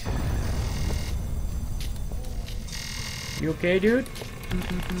forgot. You okay, dude?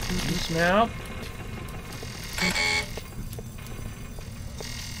 You smell?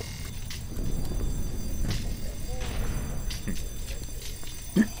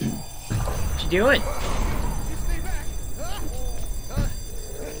 What you doing?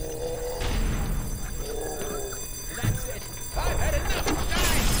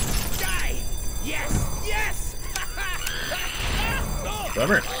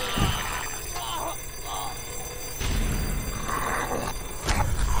 Bummer.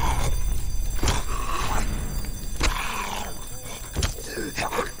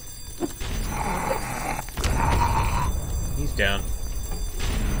 He's down.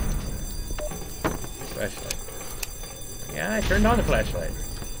 Flashlight. Yeah, I turned on the flashlight.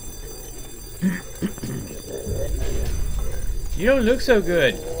 You don't look so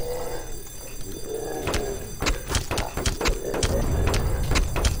good.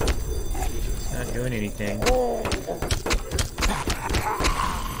 It's not doing anything. There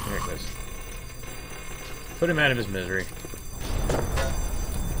it goes. Put him out of his misery.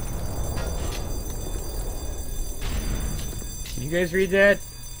 Can you guys read that?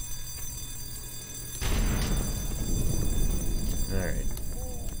 Alright.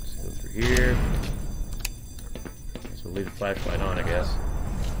 Let's go through here. So we'll leave the flashlight on, I guess.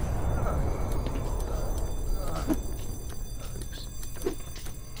 Oops.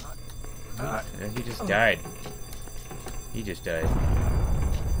 He just died. He just died.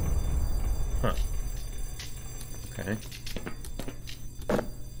 Huh. Okay.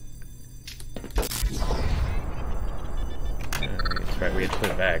 Alright, that's right, we had to put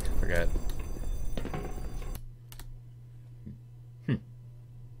it back. I forgot.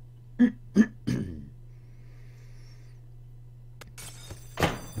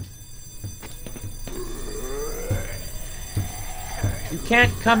 You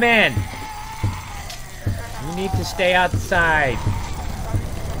can't come in! You need to stay outside.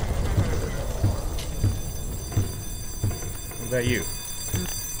 What about you?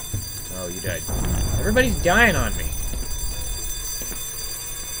 Oh, you died. Everybody's dying on me.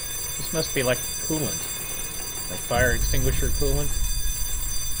 This must be like coolant. Like fire extinguisher coolant.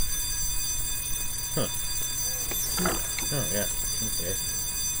 Huh. Oh, yeah. Okay.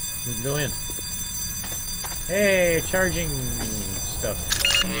 We can go in. Hey, charging stuff.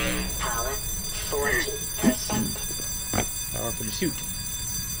 Power 40%. Power for the suit.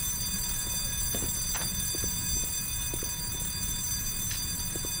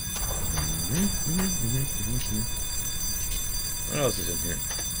 What else is in here?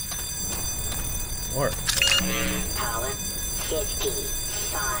 More. Power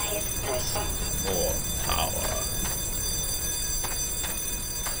 55%. More power.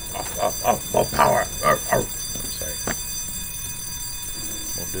 More power. I'm sorry.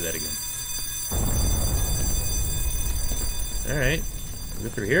 Won't do that again. Alright. Go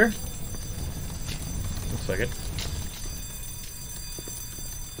through here? Looks like it.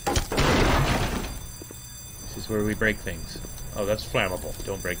 This is where we break things. Oh, that's flammable.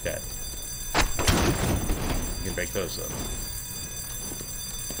 Don't break that. You can break those, though.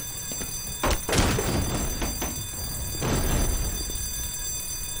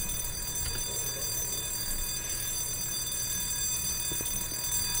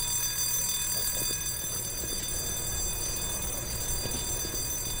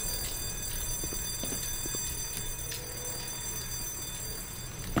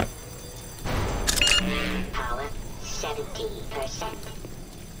 Power 70%.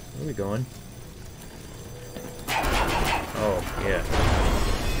 Where are we going? Oh, yeah.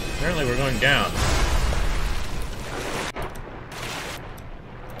 Apparently we're going down.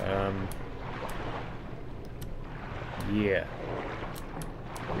 Yeah.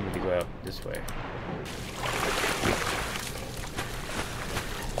 We need to go out this way.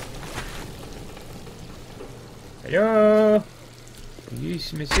 Hello? Use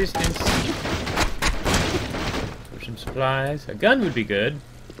some assistance. For some supplies. A gun would be good.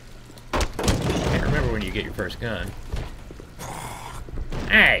 Can't remember when you get your first gun.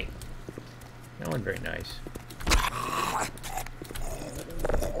 Hey! That wasn't very nice.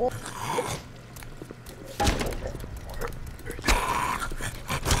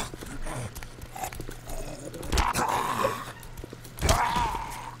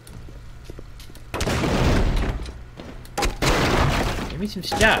 Give me some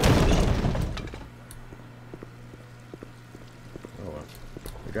stuff. Oh well.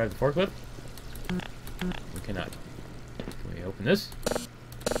 Can we drive the forklift? We cannot. Can we open this?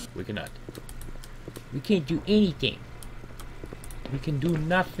 We cannot. We can't do anything. We can do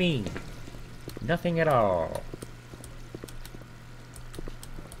nothing. Nothing at all.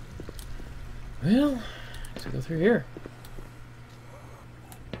 Well, let's go through here.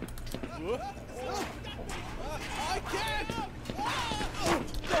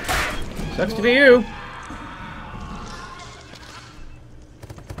 Sucks to be you.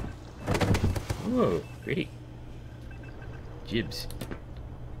 Whoa, pretty. Jibs.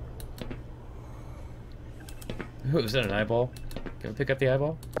 Oh, is that an eyeball? Can we pick up the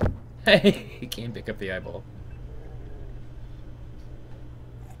eyeball? Hey, you can pick up the eyeball.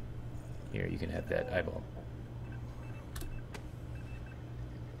 Here, you can have that eyeball.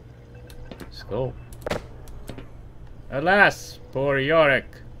 Skull. Alas, poor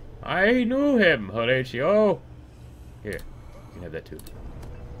Yorick. I knew him, Horatio. Here, you can have that too.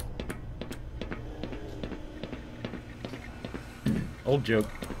 Old joke.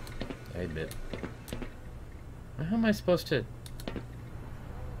 I admit. How am I supposed to...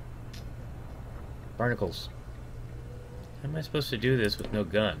 Barnacles. How am I supposed to do this with no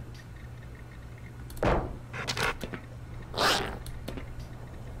gun?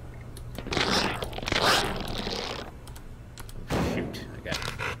 Shoot, I got it.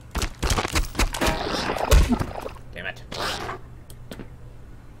 Damn it.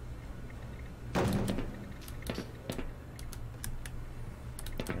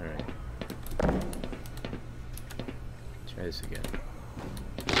 Alright. Try this again.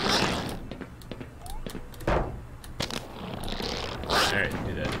 Alright,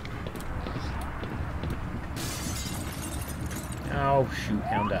 do that. Oh, shoot,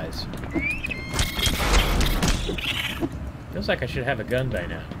 hound dies. Feels like I should have a gun by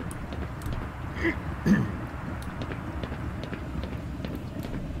now.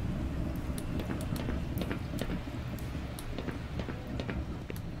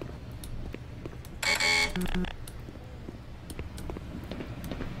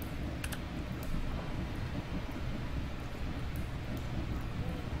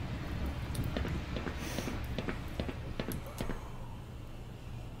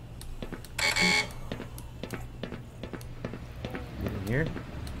 Here.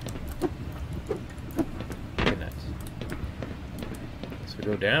 Very nice. Let's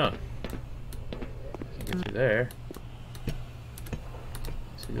go down. Can't get through there.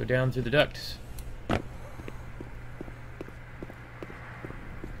 So we go down through the ducts.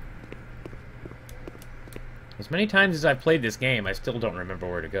 As many times as I've played this game, I still don't remember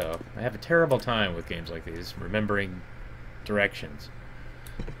where to go. I have a terrible time with games like these, remembering directions.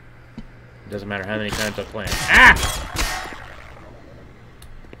 It doesn't matter how many times I play them. Ah!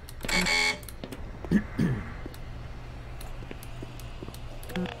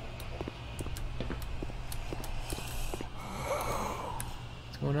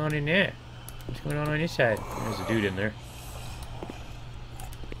 What's going on in there? What's going on this side? There's a dude in there.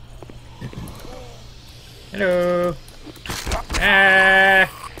 Hello! Ah!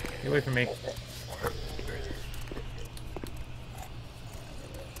 Get away from me.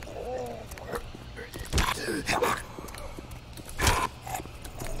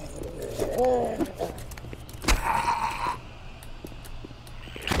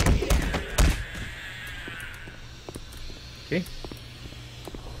 Okay.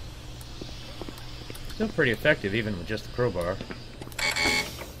 Still pretty effective, even with just the crowbar.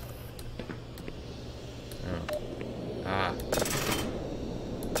 Oh. Ah.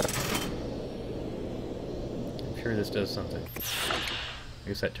 I'm sure this does something. I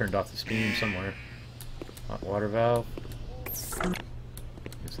guess that turned off the steam somewhere. Hot water valve.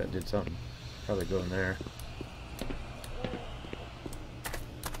 Guess that did something. Probably go in there.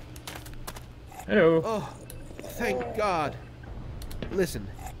 Hello. Oh, thank God. Listen,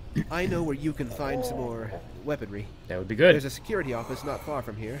 I know where you can find some more weaponry. That would be good. There's a security office not far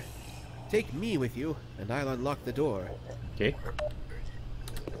from here. Take me with you, and I'll unlock the door. Okay.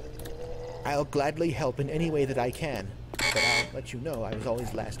 I'll gladly help in any way that I can, but I'll let you know I was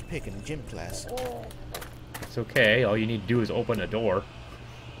always last pick in gym class. It's okay. All you need to do is open a door.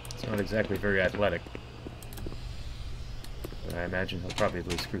 It's not exactly very athletic. But I imagine he'll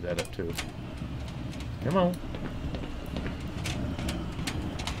probably screw that up too. Come on.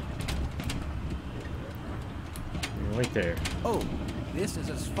 Wait there. Oh, this is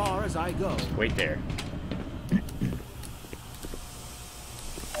as far as I go. Just wait there.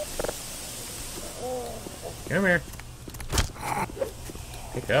 Come here.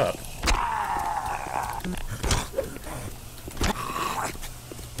 Pick up.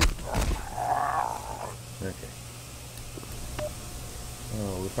 Okay.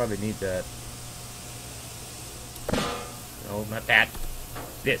 Oh, we probably need that. No, not that.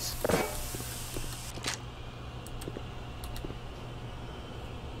 This.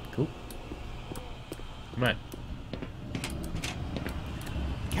 Cool. Come on.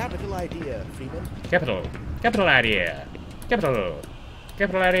 Capital idea, Freeman. Capital. Capital idea. Capital.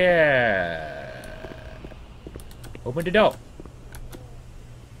 Capital idea. Open the door.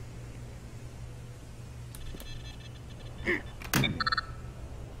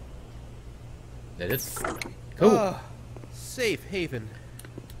 That it? Cool. Safe haven.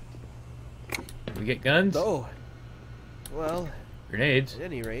 We get guns? Oh. Well, Grenades. at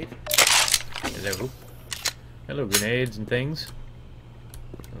any rate. Hello. Hello, grenades and things.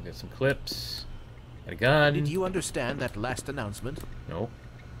 We'll get some clips. Got a gun. Did you understand that last announcement? No.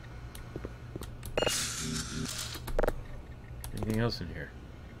 Anything else in here?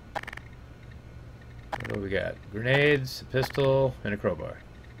 What do we got? Grenades, a pistol, and a crowbar.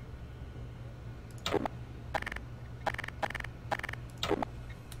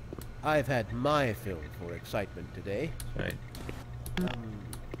 I've had my fill for excitement today. Right.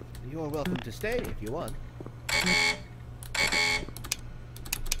 You're welcome to stay if you want.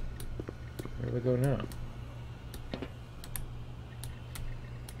 Where do we go now?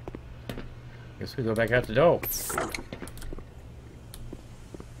 Guess we go back out the door.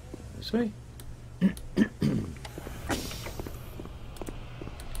 This way?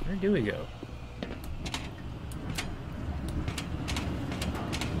 Where do we go?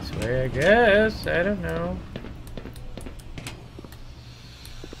 This way, I guess. I don't know.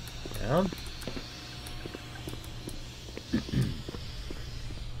 Down?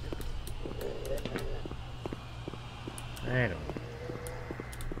 I don't know.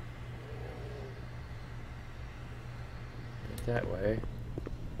 That way.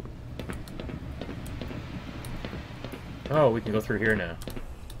 Oh, we can go through here now.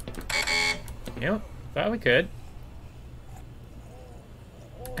 Yep, thought we could.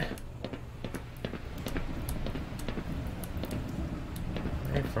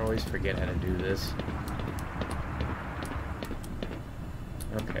 I always forget how to do this.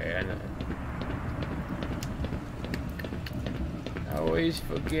 Okay, I know. I always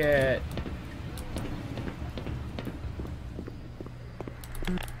forget.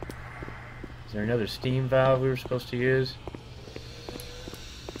 Is there another steam valve we were supposed to use?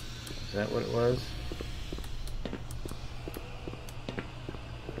 Is that what it was?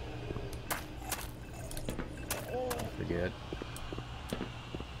 I forget.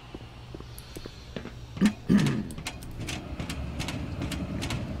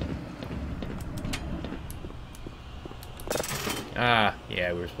 Ah,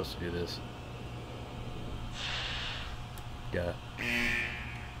 yeah, we were supposed to do this. Duh.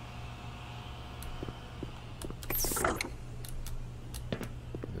 Go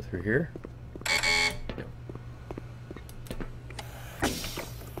through here? Yep.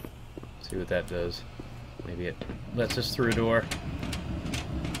 See what that does. Maybe it lets us through a door.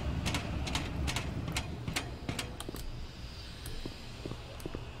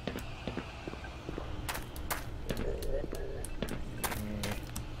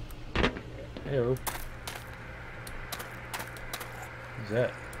 Hello. What's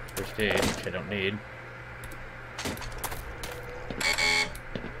that? First aid, which I don't need.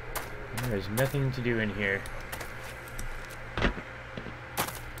 There's nothing to do in here.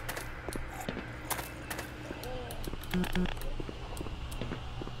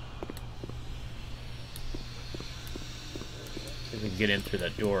 See if we can get in through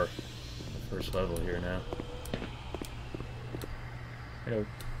that door. The first level here now. Hello.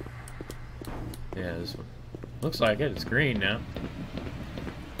 Yeah, this one. Looks like it. It's green now.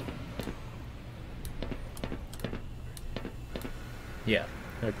 Yeah.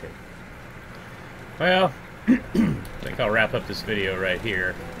 Okay. Well, I think I'll wrap up this video right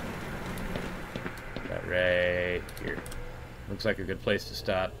here. About right here. Looks like a good place to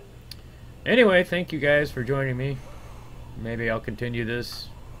stop. Anyway, thank you guys for joining me. Maybe I'll continue this.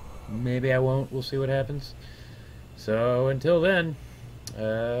 Maybe I won't. We'll see what happens. So, until then,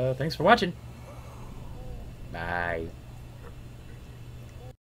 thanks for watching. Bye.